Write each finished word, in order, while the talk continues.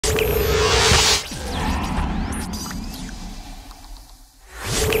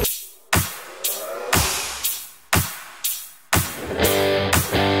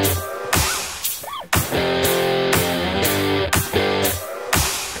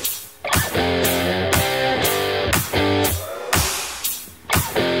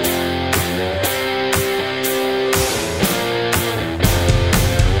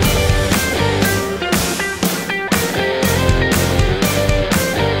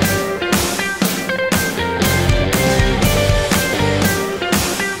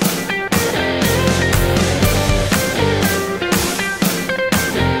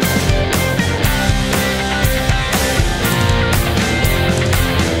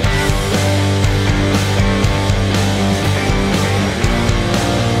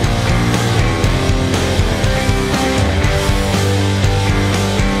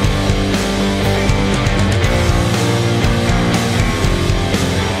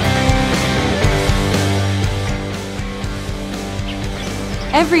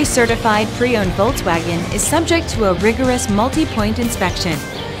Every certified pre-owned Volkswagen is subject to a rigorous multi-point inspection.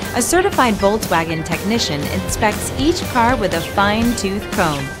 A certified Volkswagen technician inspects each car with a fine-tooth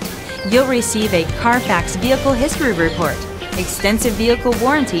comb. You'll receive a Carfax Vehicle History Report, extensive vehicle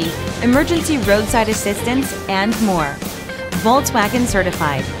warranty, emergency roadside assistance, and more. Volkswagen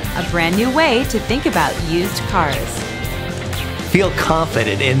Certified, a brand new way to think about used cars. Feel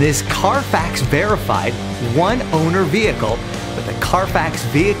confident in this Carfax verified one-owner vehicle with the Carfax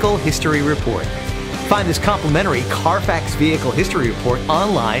Vehicle History Report. Find this complimentary Carfax Vehicle History Report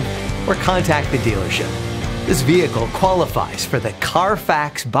online or contact the dealership. This vehicle qualifies for the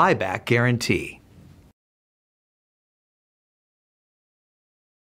Carfax Buyback Guarantee.